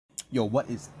Yo, what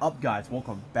is up, guys?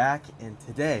 Welcome back, and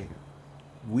today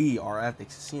we are at the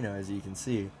casino. As you can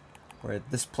see, we're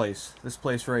at this place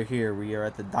right here. We are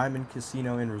at the Diamond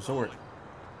Casino and Resort,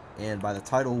 and by the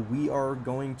title, we are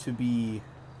going to be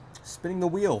spinning the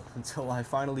wheel until I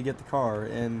finally get the car.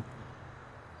 And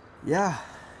yeah,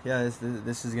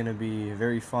 this is gonna be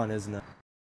very fun, isn't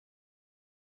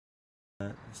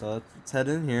it? So let's head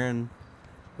in here and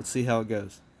let's see how it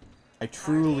goes. I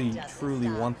truly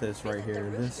want this right here.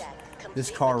 This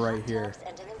car right here.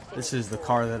 This is the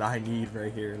car that I need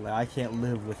right here. Like, I can't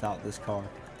live without this car.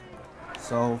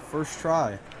 So first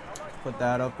try. Put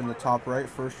that up in the top right.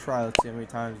 First try. Let's see how many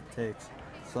times it takes.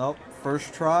 So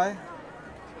first try.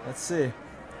 Let's see.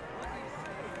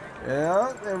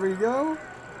 Yeah, there we go.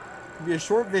 It'll be a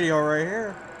short video right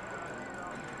here.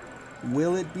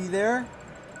 Will it be there?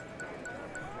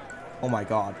 Oh my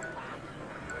god.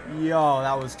 Yo,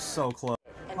 that was so close.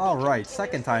 Alright,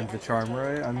 second time's the charm,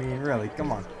 right? I mean, really,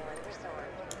 come on.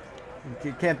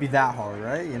 It can't be that hard,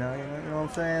 right? You know what I'm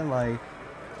saying? Like,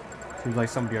 seems like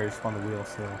somebody already spun the wheel,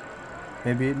 so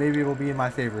maybe it'll be in my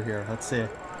favor here. Let's see.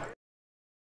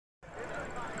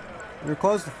 We were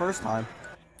close the first time.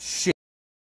 Shit.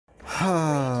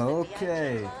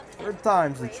 Okay, third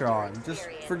time's the charm. Just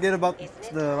forget about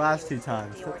the last two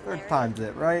times. Third time's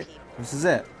it, right? This is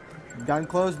it. Gotten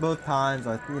close both times.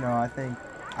 I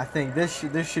think this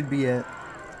should be it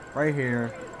right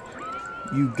here.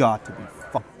 You got to be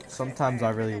fucked. Sometimes I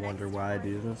really wonder why I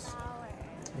do this.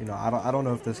 You know, I don't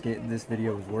know if this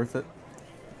video was worth it.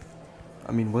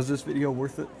 I mean, was this video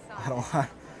worth it? I don't.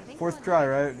 Fourth try,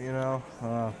 right? You know.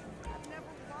 I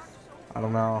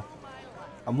don't know.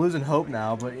 I'm losing hope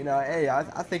now, but you know, hey,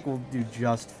 I think we'll do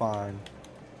just fine.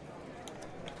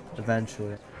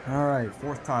 Eventually. All right,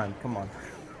 fourth time. Come on.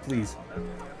 Please.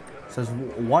 It says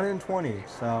 1 in 20,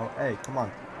 so hey, come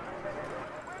on.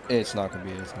 It's not gonna be.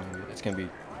 It's gonna be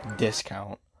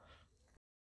discount.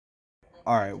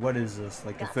 All right, what is this?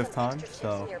 Like the fifth time?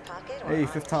 So, hey,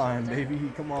 fifth time,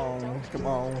 baby. Come on, come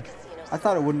on. I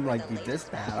thought it wouldn't like be this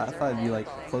bad. I thought it'd be like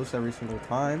close every single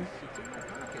time.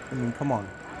 I mean, come on,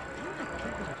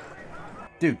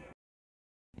 dude.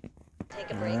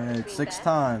 Alright, sixth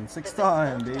time,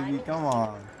 baby. Come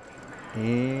on.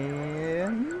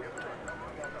 And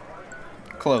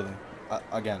clothing.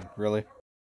 Again, really?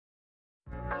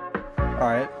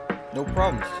 Alright, no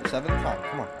problems. Seventh time.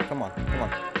 Come on.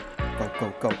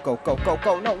 Go.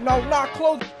 No, not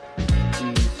clothing.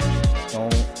 Please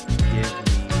don't give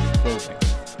me clothing.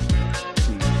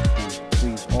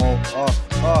 Please.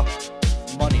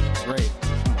 Money. Great.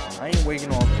 Come on, I ain't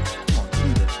waiting all this. Come on,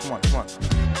 do this. Come on.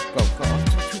 Go.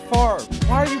 Too far.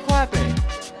 Why are you clapping?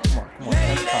 Come on.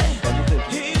 10 times. Double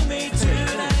digits.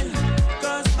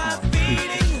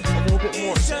 A little bit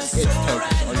more. It's tokens.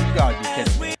 Oh, you gotta be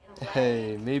kidding me.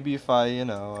 Hey, maybe if I,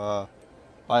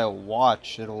 buy a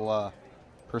watch, it'll,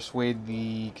 persuade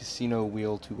the casino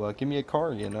wheel to, give me a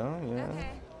car, you know? Yeah.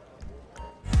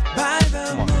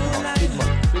 Come on. Big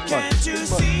money. Let's go. I do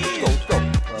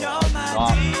not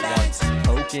want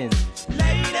tokens.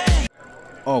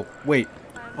 Oh, wait.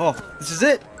 Oh, this is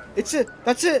it. It's it.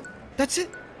 That's it.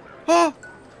 Oh,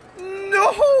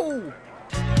 no.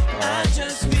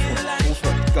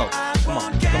 Go. Come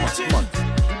on. Keep going.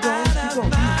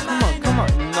 Come on.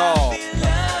 No.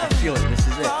 I feel it. This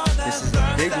is it. This is the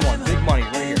big one. Big money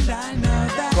right here.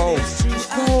 Go. Just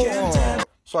go. Oh.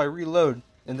 So I reload,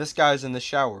 and this guy's in the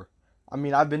shower. I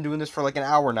mean, I've been doing this for like an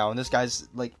hour now, and this guy's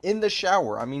like in the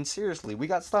shower. I mean, seriously, we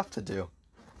got stuff to do.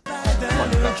 Come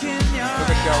on. You took a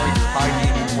shower, you're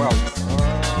hygiene as well.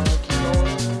 Keep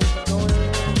going.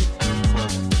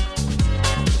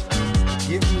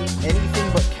 Give me anything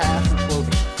but cash or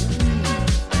clothing.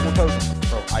 Please. Clothing.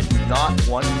 Bro, I do not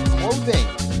want clothing.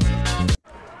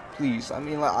 Please. I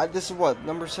mean, like, this is what,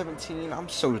 number 17? I'm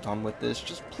so done with this.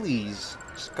 Just please.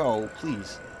 Just go,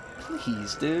 please.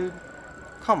 Please, dude.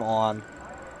 Come on.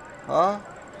 Huh?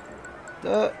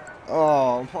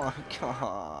 Oh my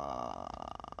god.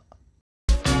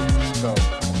 Just go.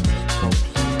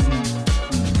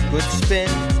 Good spin.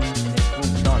 And it's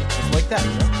boom, done. Just like that,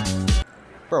 you know?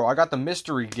 Bro, I got the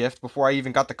mystery gift before I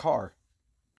even got the car.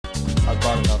 I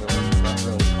bought another one. Not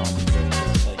really complicated.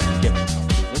 It's like giving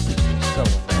something. This is just so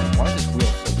annoying. Why is this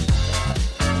wheel so sad?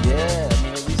 Yeah, I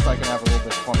mean, at least I can have a little bit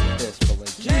of fun with this, but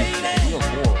like, geez, the wheel's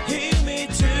horrible.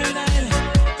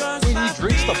 Wait, he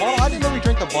drinks the bottle? I didn't know he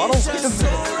drank the bottle. Wait a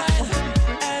minute.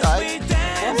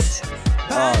 What?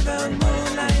 Oh, very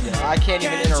nice. Yeah, I can't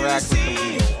even interact with the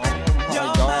wheel. Oh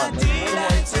my god. Like, what do I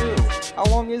do? How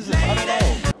long is this? I don't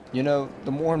know. You know,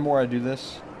 the more and more I do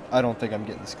this, I don't think I'm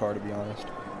getting this car, to be honest.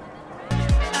 Dude,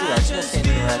 I still can't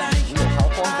interact with the wheel. How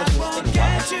long does this thing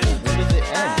last?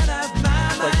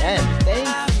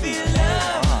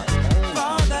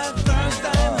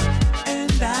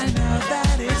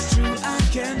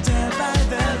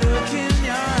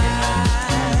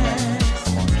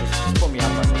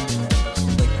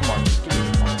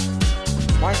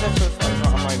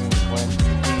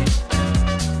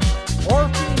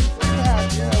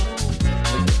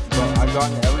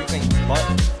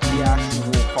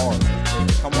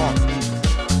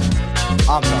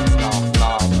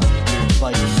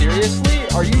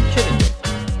 Are you kidding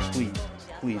me?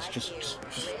 Please, just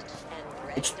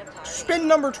it's spin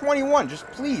number 21. Just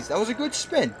please, that was a good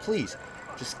spin. Please,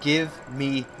 just give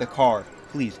me the car.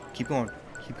 Please, keep going,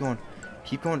 keep going,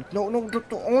 keep going. No,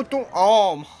 don't.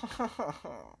 Oh.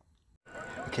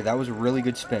 Okay, that was a really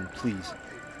good spin. Please,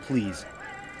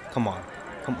 come on.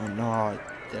 No,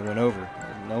 it went over.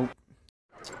 Nope.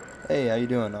 Hey, how you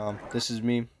doing? This is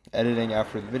me editing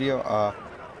after the video.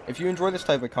 If you enjoy this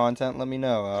type of content, let me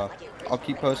know. I'll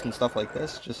keep posting stuff like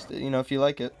this. Just, you know, if you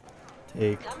like it.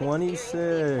 Take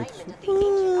 26.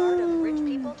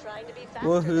 Woo.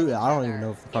 Woohoo! I don't even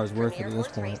know if the car's worth it at this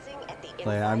point.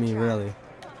 Like, I mean, really.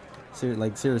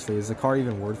 Seriously, is the car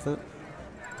even worth it?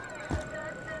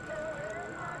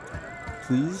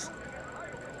 Please?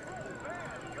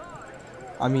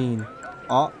 I mean,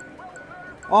 oh,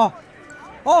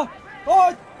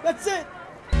 that's it!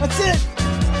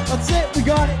 We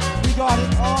got it!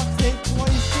 Oh, take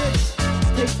 26!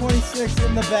 Take 26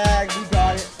 in the bag, we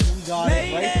got it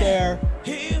right there.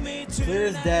 Clear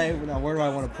as day. Now, where do I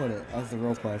want to put it? That's the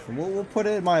real question. We'll put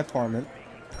it in my apartment.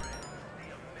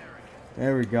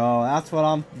 There we go. That's what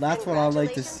I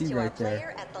like to see right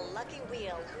there.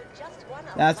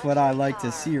 That's what I like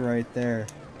to see right there.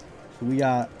 So we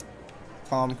got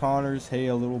Tom Connors. Hey,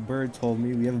 a little bird told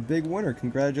me we have a big winner.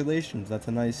 Congratulations. That's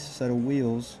a nice set of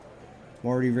wheels. I'm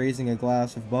already raising a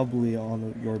glass of bubbly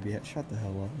on your behalf. Shut the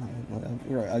hell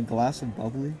up. A glass of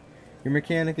bubbly? Your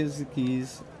mechanic is the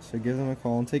keys, so give them a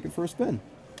call and take it for a spin.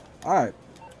 Alright.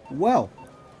 Well,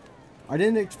 I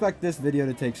didn't expect this video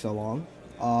to take so long.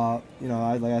 You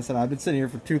know, like I said, I've been sitting here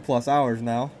for 2+ hours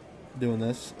now doing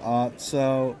this.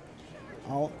 So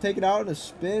I'll take it out in a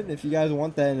spin. If you guys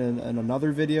want that in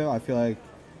another video, I feel like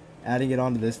adding it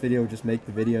onto this video would just make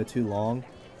the video too long.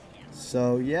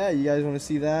 So yeah, you guys want to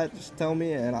see that, just tell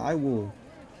me and I will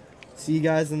see you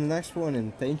guys in the next one.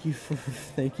 And thank you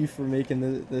for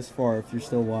making this far if you're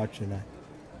still watching.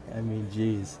 I mean,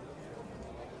 jeez.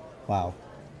 Wow.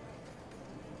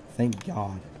 Thank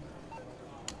God.